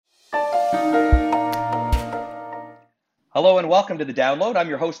Hello and welcome to the download. I'm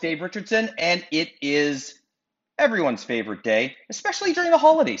your host, Dave Richardson, and it is everyone's favorite day, especially during the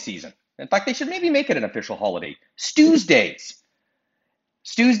holiday season. In fact, they should maybe make it an official holiday. Stew's Days.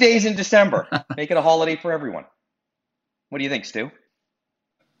 Stew's Days in December. Make it a holiday for everyone. What do you think, Stu?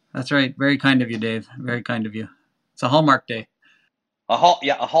 That's right. Very kind of you, Dave. Very kind of you. It's a Hallmark day. A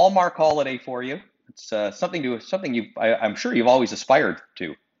Hallmark holiday for you. It's I'm sure you've always aspired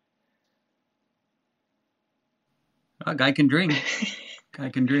to. A guy can dream. Guy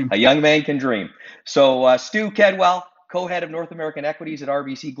can dream. A young man can dream. So Stu Kedwell, co-head of North American Equities at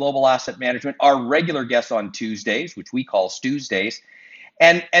RBC Global Asset Management, our regular guest on Tuesdays, which we call Stu's Days.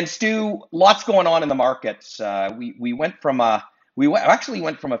 And Stu, lots going on in the markets. We actually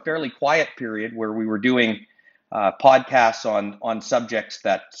went from a fairly quiet period where we were doing podcasts on subjects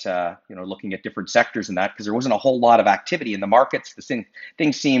that looking at different sectors and that, because there wasn't a whole lot of activity in the markets.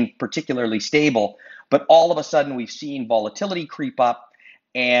 Things seemed particularly stable, but all of a sudden we've seen volatility creep up,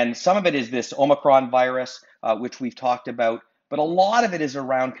 and some of it is this Omicron virus, which we've talked about. But a lot of it is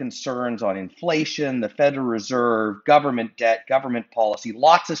around concerns on inflation, the Federal Reserve, government debt, government policy,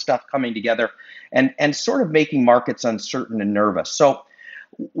 lots of stuff coming together and sort of making markets uncertain and nervous. So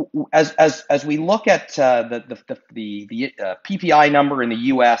as we look at the PPI number in the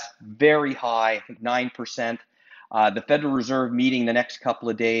U.S., very high, I think 9%. The Federal Reserve meeting the next couple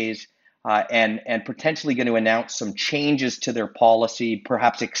of days and potentially going to announce some changes to their policy,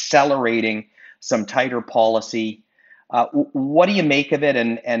 perhaps accelerating some tighter policy. What do you make of it,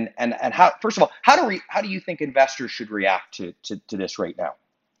 and how? First of all, how do you think investors should react to this right now?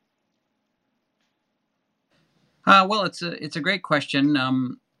 Well, it's a great question.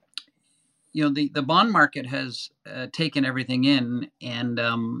 The bond market has taken everything in, and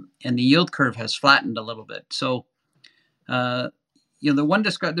the yield curve has flattened a little bit. So, there's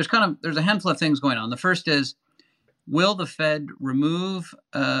a handful of things going on. The first is, will the Fed remove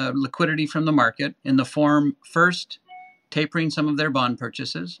liquidity from the market in the form, first, tapering some of their bond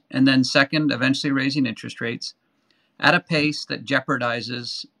purchases, and then second, eventually raising interest rates at a pace that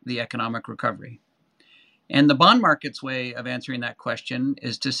jeopardizes the economic recovery? And the bond market's way of answering that question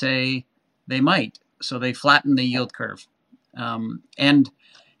is to say they might. So they flatten the yield curve, and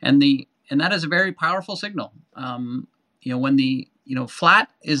that is a very powerful signal. When the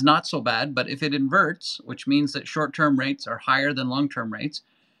flat is not so bad, but if it inverts, which means that short-term rates are higher than long-term rates,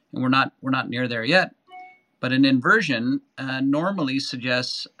 and we're not near there yet. But an inversion normally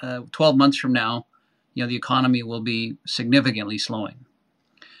suggests 12 months from now, the economy will be significantly slowing.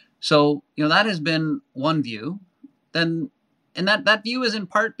 So, that has been one view. And that view is in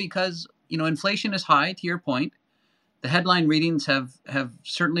part because, inflation is high, to your point. The headline readings have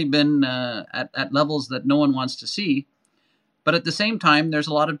certainly been at levels that no one wants to see. But at the same time, there's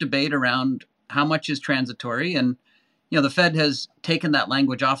a lot of debate around how much is transitory. And, the Fed has taken that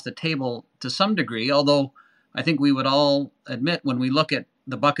language off the table to some degree, although I think we would all admit when we look at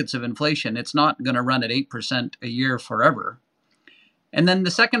the buckets of inflation, it's not going to run at 8% a year forever. And then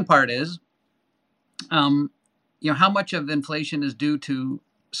the second part is, how much of inflation is due to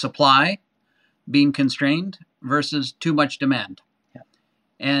supply being constrained versus too much demand. Yeah.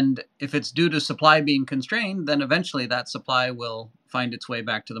 And if it's due to supply being constrained, then eventually that supply will find its way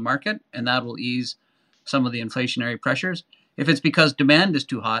back to the market, and that will ease some of the inflationary pressures. If it's because demand is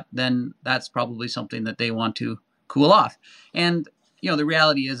too hot, then that's probably something that they want to cool off. And, the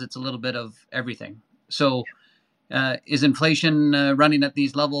reality is it's a little bit of everything. So is inflation running at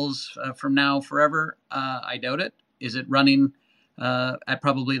these levels from now forever? I doubt it. Is it running at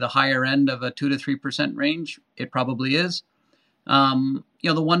probably the higher end of a 2 to 3% range? It probably is. The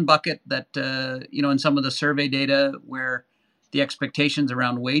one bucket that, in some of the survey data where the expectations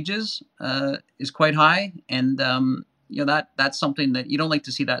around wages is quite high. And, that's something that you don't like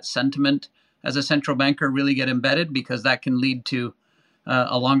to see, that sentiment as a central banker really get embedded, because that can lead to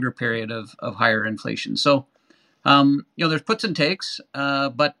a longer period of higher inflation. So, there's puts and takes,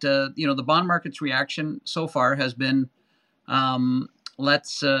 but the bond market's reaction so far has been,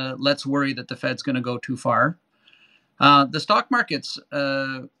 let's worry that the Fed's going to go too far. The stock market's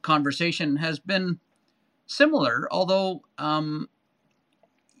conversation has been similar, although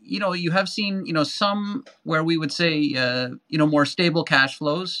you have seen some where we would say more stable cash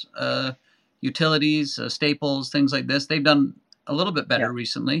flows, utilities, staples, things like this. They've done a little bit better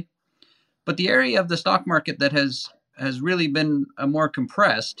recently. But the area of the stock market that has really been more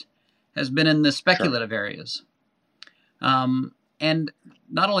compressed has been in the speculative areas. And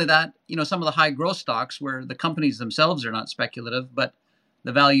not only that, some of the high growth stocks where the companies themselves are not speculative, but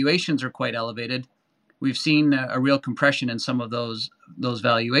the valuations are quite elevated. We've seen a real compression in some of those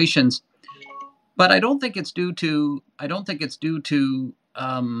valuations. But I don't think it's due to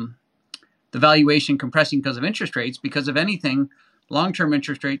the valuation compressing because of interest rates. Because if anything, long-term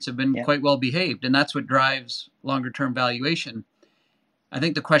interest rates have been Yeah. quite well behaved, and that's what drives longer-term valuation. I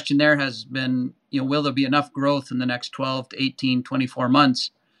think the question there has been, will there be enough growth in the next 12 to 18, 24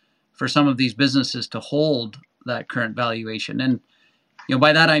 months for some of these businesses to hold that current valuation? And,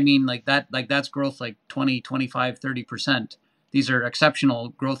 by that I mean that's growth like 20, 25, 30%. These are exceptional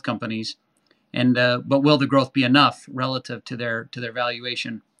growth companies. And but will the growth be enough relative to their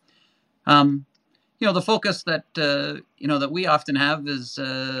valuation? Um, the focus that that we often have is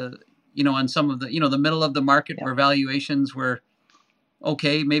on some of the the middle of the market Yeah. where valuations were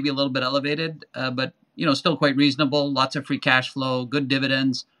okay, maybe a little bit elevated, but still quite reasonable. Lots of free cash flow, good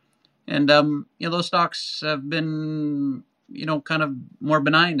dividends, and those stocks have been kind of more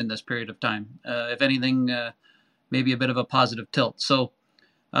benign in this period of time. If anything, maybe a bit of a positive tilt. So.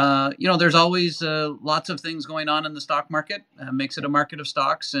 There's always lots of things going on in the stock market. Makes it a market of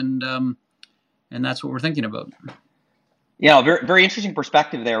stocks, and that's what we're thinking about. Yeah, very very interesting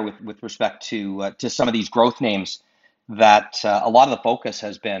perspective there with respect to some of these growth names. That a lot of the focus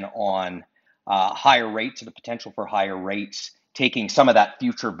has been on higher rates or the potential for higher rates, taking some of that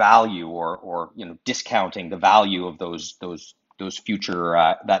future value or discounting the value of those future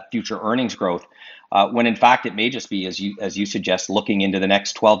that future earnings growth, when in fact it may just be as you suggest, looking into the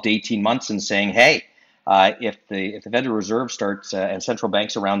next 12 to 18 months and saying, hey, if the Federal Reserve starts and central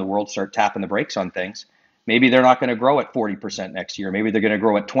banks around the world start tapping the brakes on things, maybe they're not going to grow at 40% next year. Maybe they're going to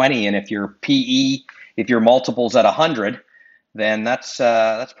grow at 20. And if your PE, if your multiple's at 100, then that's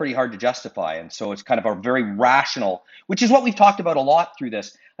pretty hard to justify. And so it's kind of a very rational, which is what we've talked about a lot through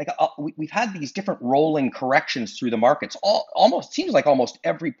this. Like we've had these different rolling corrections through the markets. Almost seems like almost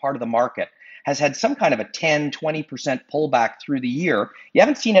every part of the market has had some kind of a 10, 20% pullback through the year. You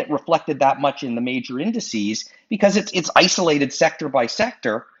haven't seen it reflected that much in the major indices because it's isolated sector by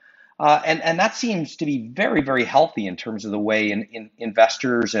sector. And that seems to be very, very healthy in terms of the way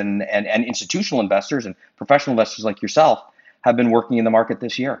investors and institutional investors and professional investors like yourself have been working in the market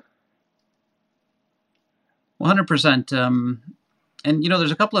this year. 100%. And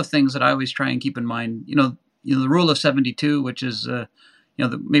there's a couple of things that I always try and keep in mind. The rule of 72, which is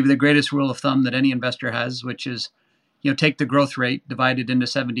maybe the greatest rule of thumb that any investor has, which is take the growth rate divided into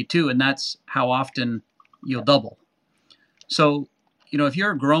 72, and that's how often you'll double. So if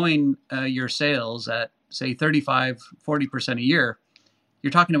you're growing your sales at say 35, 40% a year, you're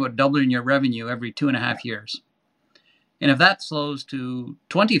talking about doubling your revenue every 2.5 years. And if that slows to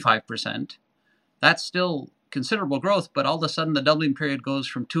 25%, that's still considerable growth, but all of a sudden the doubling period goes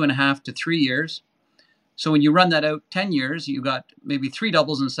from 2.5 to 3 years. So when you run that out 10 years, you got maybe 3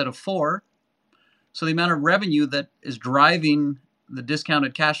 doubles instead of 4. So the amount of revenue that is driving the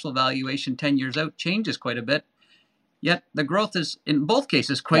discounted cash flow valuation 10 years out changes quite a bit. Yet the growth is, in both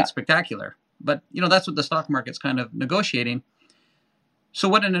cases, quite spectacular. But, that's what the stock market's kind of negotiating. So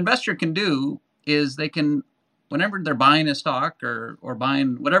what an investor can do is they can, whenever they're buying a stock or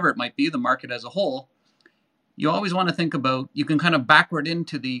buying whatever it might be, the market as a whole, you always want to think about, you can kind of backward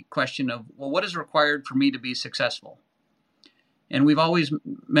into the question of, well, what is required for me to be successful? And we've always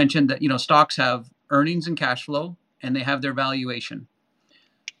mentioned that, stocks have earnings and cash flow, and they have their valuation.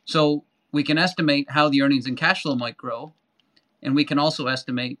 So we can estimate how the earnings and cash flow might grow, and we can also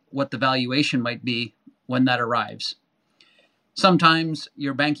estimate what the valuation might be when that arrives. Sometimes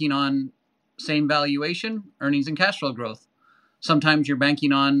you're banking on same valuation, earnings and cash flow growth. Sometimes you're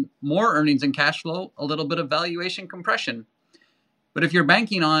banking on more earnings and cash flow, a little bit of valuation compression. But if you're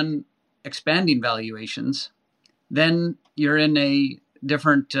banking on expanding valuations, then you're in a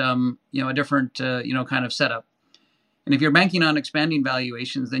different, kind of setup. And if you're banking on expanding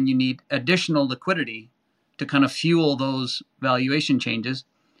valuations, then you need additional liquidity to kind of fuel those valuation changes.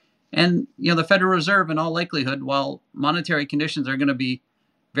 And, the Federal Reserve, in all likelihood, while monetary conditions are going to be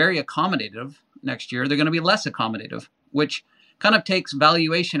very accommodative next year, they're going to be less accommodative, which kind of takes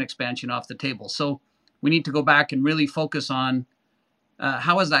valuation expansion off the table. So we need to go back and really focus on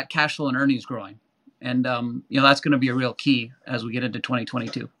how is that cash flow and earnings growing? And, that's going to be a real key as we get into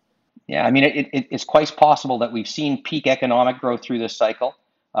 2022. Yeah, I mean, it's quite possible that we've seen peak economic growth through this cycle.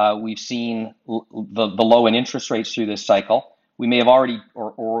 We've seen the low in interest rates through this cycle. We may have already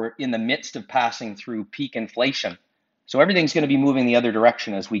or in the midst of passing through peak inflation. So everything's going to be moving the other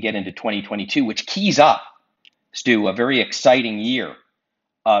direction as we get into 2022, which keys up, Stu, a very exciting year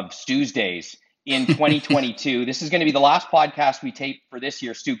of Stu's Days in 2022. This is going to be the last podcast we tape for this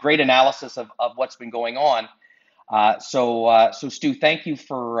year. Stu, great analysis of what's been going on. So Stu, thank you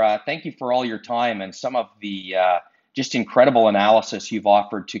for all your time and some of the just incredible analysis you've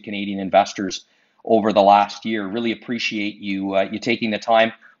offered to Canadian investors over the last year. Really appreciate you you taking the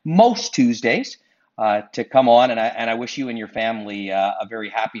time most Tuesdays to come on, and I wish you and your family a very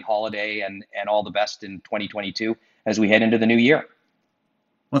happy holiday and all the best in 2022 as we head into the new year.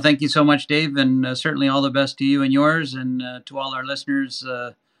 Well, thank you so much, Dave, and certainly all the best to you and yours, and to all our listeners.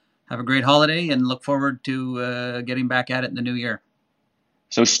 Have a great holiday, and look forward to getting back at it in the new year.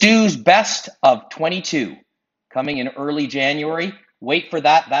 So Stu's best of 22 coming in early January. Wait for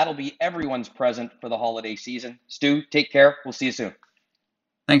that. That'll be everyone's present for the holiday season. Stu, take care. We'll see you soon.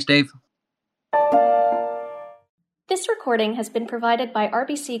 Thanks, Dave. This recording has been provided by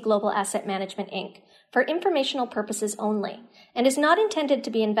RBC Global Asset Management, Inc. for informational purposes only and is not intended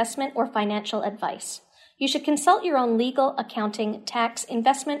to be investment or financial advice. You should consult your own legal, accounting, tax,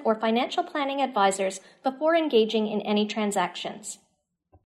 investment, or financial planning advisors before engaging in any transactions.